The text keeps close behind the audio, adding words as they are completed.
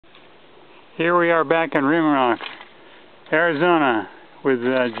Here we are back in Rimrock, Arizona, with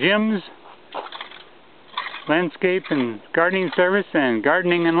Jim's Landscape and Gardening Service and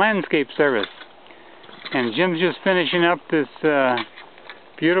Gardening and Landscape Service. And Jim's just finishing up this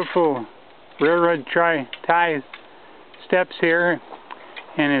beautiful railroad tie steps here,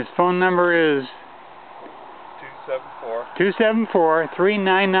 and his phone number is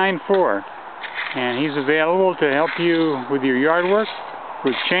 274-3994, and he's available to help you with your yard work,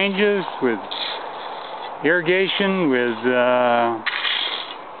 with changes, with irrigation, with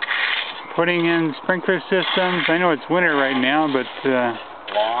putting in sprinkler systems. I know it's winter right now, but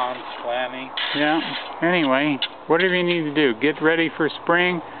lawns, planting. Yeah, anyway, whatever you need to do, get ready for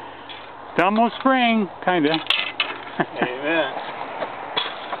spring. It's almost spring, kinda. Amen.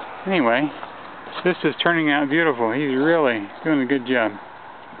 Anyway, this is turning out beautiful. He's really doing a good job.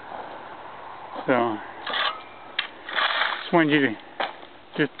 So, just wanted you to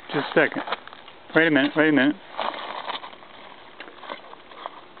just a second. Wait a minute.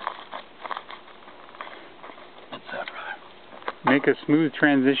 What's that, brother? Make a smooth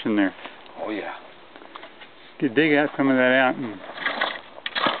transition there. Oh yeah. You dig out some of that out, and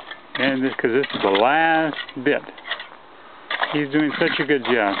because this is the last bit. He's doing such a good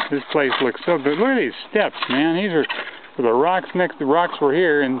job. This place looks so good. Look at these steps, man. These are the rocks next. The rocks were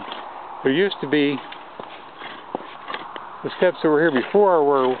here, and there used to be the steps that were here before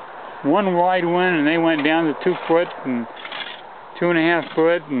were one wide one, and they went down to 2 foot and 2.5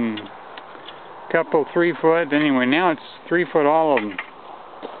 foot and a couple 3 foot. Anyway, now it's 3 foot, all of them.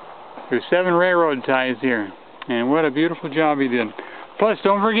 There's 7 railroad ties here, and what a beautiful job he did. Plus,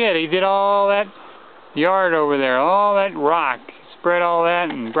 don't forget, he did all that yard over there, all that rock. He spread all that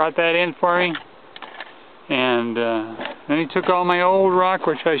and brought that in for me. And then he took all my old rock,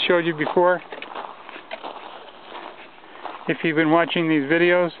 which I showed you before. If you've been watching these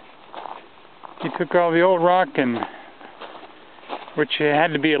videos, he took all the old rock, and which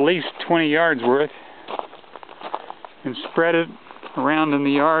had to be at least 20 yards worth, and spread it around in the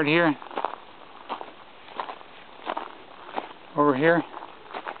yard here, over here.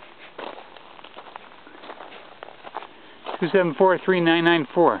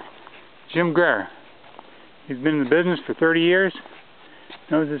 274-3994. Jim Guerrieri. He's been in the business for 30 years,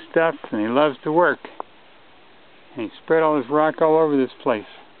 knows his stuff, and he loves to work. And he spread all this rock all over this place.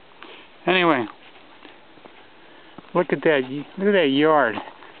 Anyway, look at that. Look at that yard.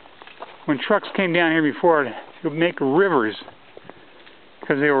 When trucks came down here before, it would make rivers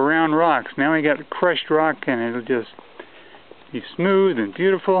because they were round rocks. Now we got crushed rock, and it'll just be smooth and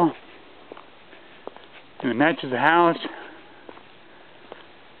beautiful, and it matches the house.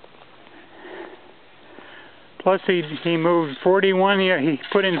 Plus, he moved 41. He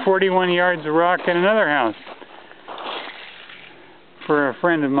put in 41 yards of rock in another house for a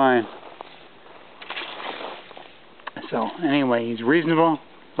friend of mine. So anyway, he's reasonable,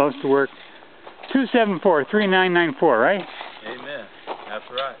 loves to work. 274-3994, right? Amen. That's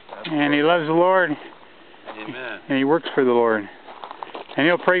right. And he loves the Lord. Amen. And he works for the Lord. And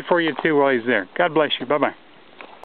he'll pray for you too while he's there. God bless you. Bye-bye.